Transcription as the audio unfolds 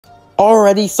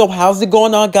Alrighty, so how's it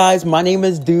going on, guys? My name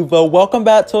is Duvo. Welcome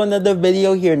back to another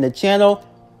video here in the channel.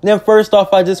 Then first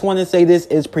off, I just want to say this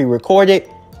is pre-recorded.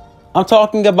 I'm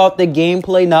talking about the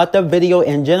gameplay, not the video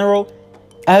in general.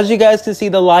 As you guys can see,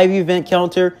 the live event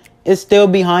counter is still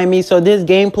behind me, so this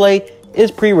gameplay is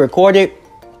pre-recorded.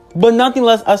 But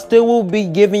nonetheless, I still will be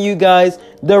giving you guys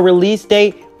the release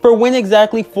date for when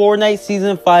exactly Fortnite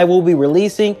Season 5 will be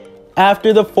releasing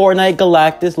after the Fortnite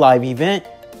Galactus live event.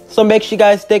 So make sure you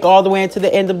guys stick all the way into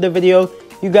the end of the video.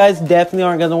 You guys definitely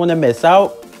aren't going to want to miss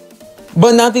out.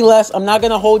 But nonetheless, I'm not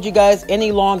going to hold you guys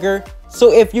any longer.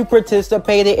 So if you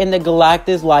participated in the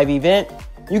Galactus live event,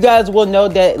 you guys will know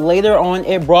that later on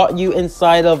it brought you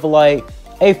inside of like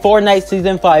a Fortnite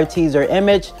Season 5 teaser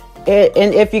image.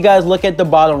 And if you guys look at the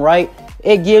bottom right,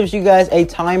 it gives you guys a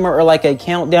timer or like a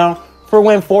countdown for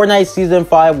when Fortnite Season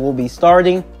 5 will be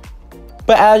starting.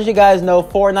 But as you guys know,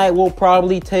 Fortnite will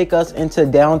probably take us into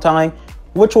downtime,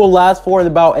 which will last for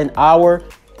about an hour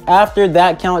after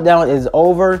that countdown is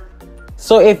over.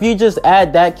 So if you just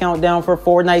add that countdown for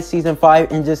Fortnite Season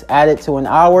 5 and just add it to an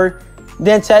hour,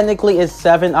 then technically it's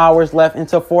 7 hours left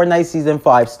until Fortnite Season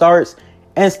 5 starts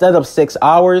instead of 6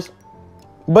 hours.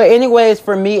 But anyways,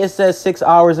 for me, it says 6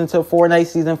 hours until Fortnite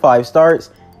Season 5 starts.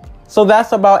 So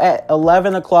that's about at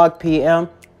 11 o'clock p.m.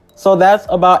 So that's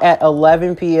about at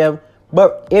 11 p.m.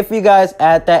 But if you guys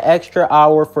add that extra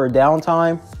hour for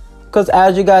downtime, because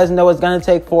as you guys know, it's going to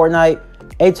take Fortnite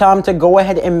a time to go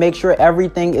ahead and make sure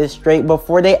everything is straight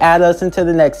before they add us into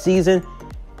the next season,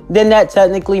 then that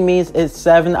technically means it's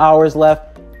 7 hours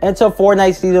left until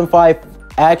Fortnite Season 5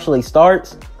 actually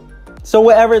starts. So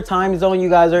whatever time zone you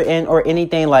guys are in or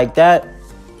anything like that,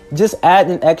 just add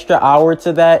an extra hour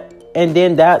to that. And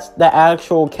then that's the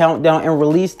actual countdown and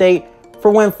release date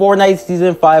for when Fortnite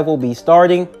Season 5 will be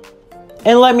starting.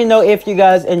 And let me know if you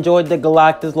guys enjoyed the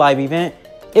Galactus live event.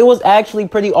 It was actually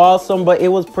pretty awesome, but it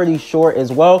was pretty short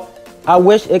as well. I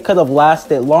wish it could have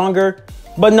lasted longer,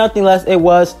 but nonetheless, it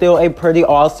was still a pretty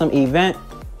awesome event.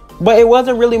 But it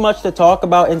wasn't really much to talk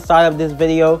about inside of this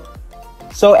video.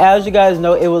 So as you guys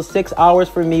know, it was 6 hours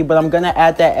for me, but I'm going to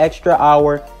add that extra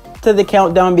hour to the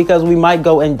countdown because we might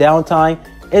go in downtime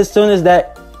as soon as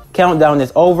that countdown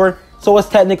is over. So it's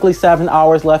technically 7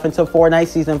 hours left until Fortnite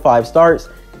Season 5 starts.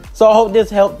 So I hope this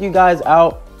helped you guys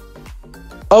out.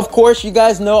 Of course, you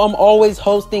guys know I'm always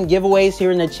hosting giveaways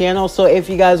here in the channel. So if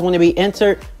you guys want to be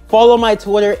entered, follow my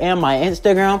Twitter and my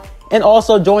Instagram. And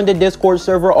also join the Discord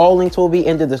server. All links will be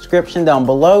in the description down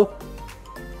below.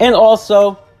 And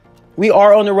also, we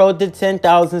are on the road to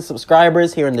 10,000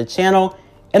 subscribers here in the channel.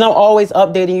 And I'm always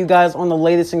updating you guys on the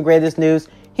latest and greatest news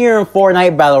here in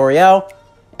Fortnite Battle Royale.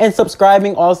 And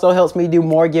subscribing also helps me do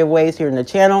more giveaways here in the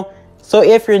channel. So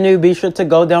if you're new, be sure to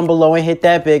go down below and hit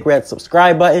that big red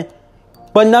subscribe button.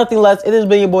 But nothing less, it has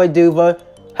been your boy Duva.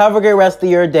 Have a great rest of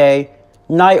your day,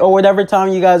 night, or whatever time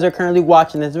you guys are currently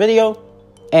watching this video.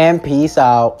 And peace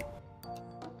out.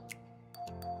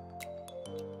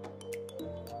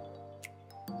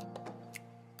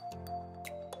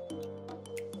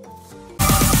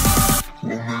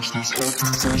 What makes this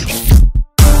happy?